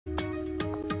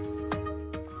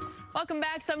Welcome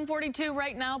back. 7:42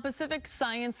 right now. Pacific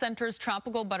Science Center's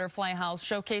Tropical Butterfly House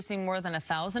showcasing more than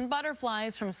 1,000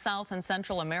 butterflies from South and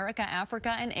Central America,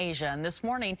 Africa, and Asia. And this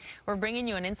morning, we're bringing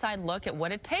you an inside look at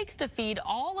what it takes to feed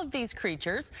all of these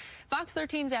creatures. Fox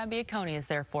 13's Abby Acone is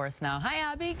there for us now. Hi,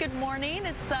 Abby. Good morning.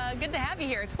 It's good to have you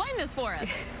here. Explain this for us.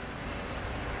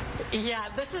 Yeah,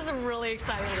 this is really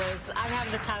exciting, Liz. I'm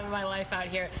having the time of my life out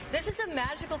here. This is a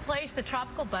magical place, the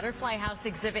Tropical Butterfly House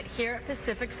exhibit here at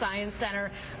Pacific Science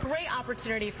Center. Great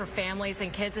opportunity for families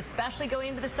and kids, especially going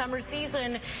into the summer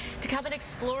season, to come and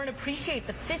explore and appreciate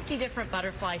the 50 different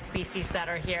butterfly species that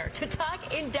are here. To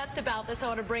talk in depth about this, I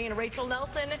want to bring in Rachel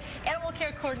Nelson, Animal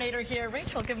Care Coordinator here.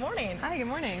 Rachel, good morning. Hi, good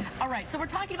morning. All right, so we're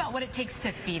talking about what it takes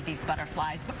to feed these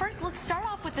butterflies. But first, let's start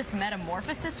off with this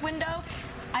metamorphosis window.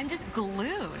 I'm just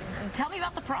glued. Tell me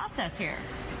about the process here.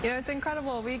 You know, it's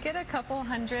incredible. We get a couple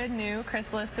hundred new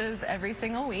chrysalises every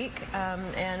single week,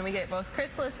 and we get both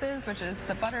chrysalises, which is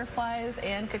the butterflies,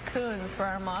 and cocoons for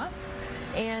our moths,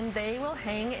 and they will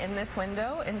hang in this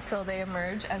window until they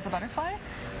emerge as a butterfly,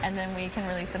 and then we can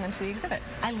release them into the exhibit.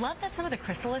 I love that some of the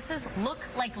chrysalises look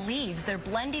like leaves. They're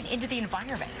blending into the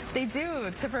environment. They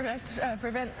do, to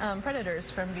prevent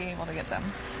predators from being able to get them.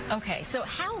 Okay, so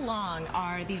how long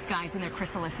are these guys in their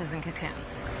chrysalises and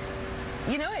cocoons?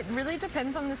 You know, it really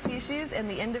depends on the species and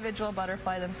the individual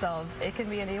butterfly themselves. It can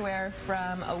be anywhere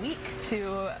from a week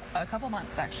to a couple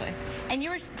months, actually. And you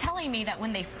were telling me that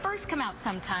when they first come out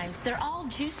sometimes, they're all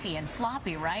juicy and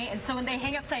floppy, right? And so when they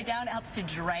hang upside down, it helps to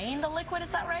drain the liquid,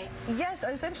 is that right? Yes,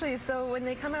 essentially. So when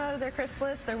they come out of their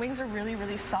chrysalis, their wings are really,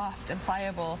 really soft and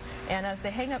pliable. And as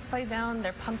they hang upside down,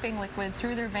 they're pumping liquid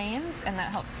through their veins, and that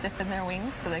helps stiffen their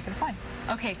wings so they can fly.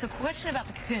 Okay, so question about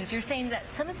the cocoons. You're saying that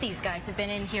some of these guys have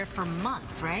been in here for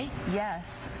months, right?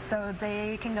 Yes, so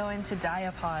they can go into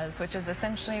diapause, which is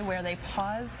essentially where they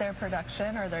pause their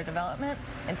production or their development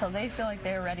until they feel like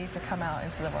they're ready to come out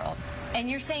into the world. And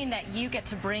you're saying that you get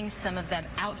to bring some of them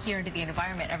out here into the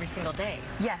environment every single day?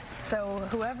 Yes, so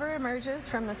whoever emerges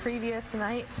from the previous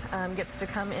night gets to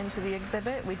come into the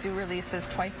exhibit. We do releases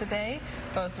twice a day,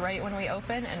 both right when we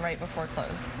open and right before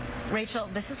close. Rachel,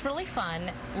 this is really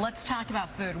fun. Let's talk about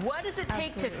food. What does it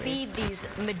take to feed these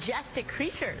majestic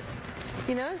creatures?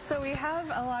 You know, so we have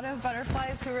a lot of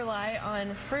butterflies who rely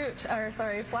on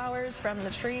flowers from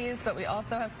the trees, but we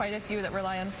also have quite a few that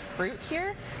rely on fruit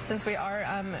here. Since we are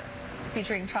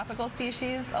featuring tropical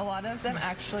species, a lot of them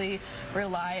actually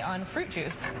rely on fruit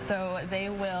juice. So they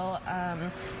will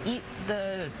eat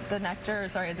the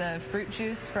fruit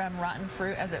juice from rotten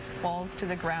fruit as it falls to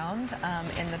the ground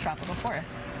in the tropical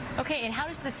forests. Okay, and how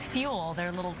does this fuel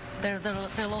their little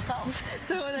selves?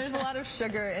 So there's a lot of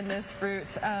sugar in this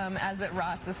fruit as it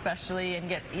rots, especially, and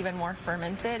gets even more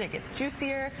fermented. It gets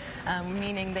juicier,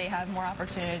 meaning they have more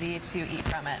opportunity to eat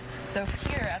from it. So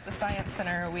here at the Science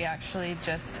Center, we actually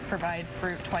just provide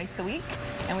fruit twice a week,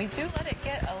 and we do let it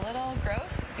get a little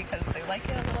gross because they like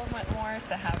it a little bit more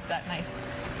to have that nice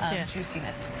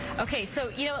juiciness. Okay, so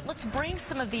you know, let's bring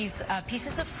some of these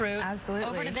pieces of fruit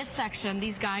over to this section.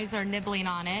 These guys are nibbling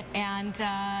on it, and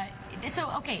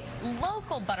so, okay,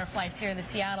 local butterflies here in the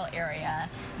Seattle area,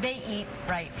 they eat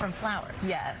right from flowers.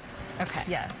 Yes. Okay.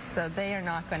 Yes, so they are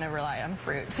not going to rely on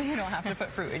fruit. You don't have to put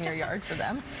fruit in your yard for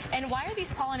them. And why are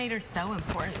these pollinators so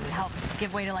important and help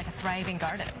give way to like a thriving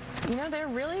garden? You know, they're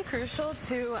really crucial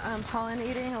to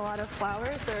pollinating a lot of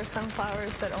flowers. There are some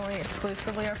flowers that only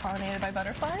exclusively are pollinated by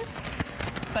butterflies.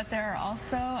 But they're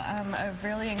also a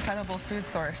really incredible food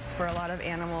source for a lot of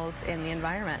animals in the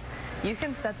environment. You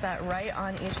can set that right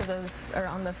on each of those, or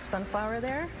on the sunflower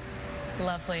there.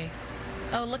 Lovely.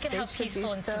 Oh, look at how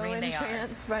peaceful and serene they are. So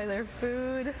entranced by their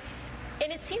food.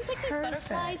 And it seems like these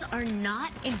butterflies are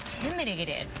not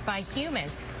intimidated by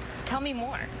humans. Tell me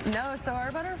more. No, so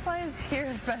our butterflies here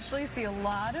especially see a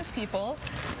lot of people,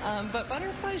 but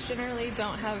butterflies generally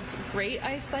don't have great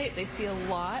eyesight. They see a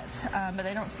lot, but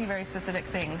they don't see very specific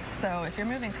things. So if you're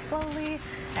moving slowly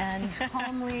and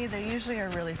calmly, they usually are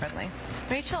really friendly.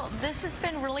 Rachel, this has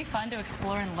been really fun to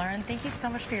explore and learn. Thank you so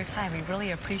much for your time. We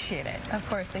really appreciate it. Of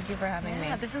course. Thank you for having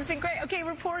me. This has been great. Okay,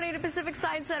 reporting to Pacific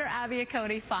Science Center, Abby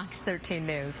Acone, Fox 13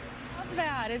 News. Love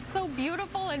that. It's so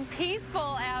beautiful and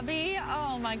peaceful, Abby.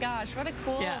 Oh my gosh, what a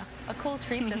cool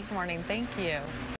treat this morning. Thank you.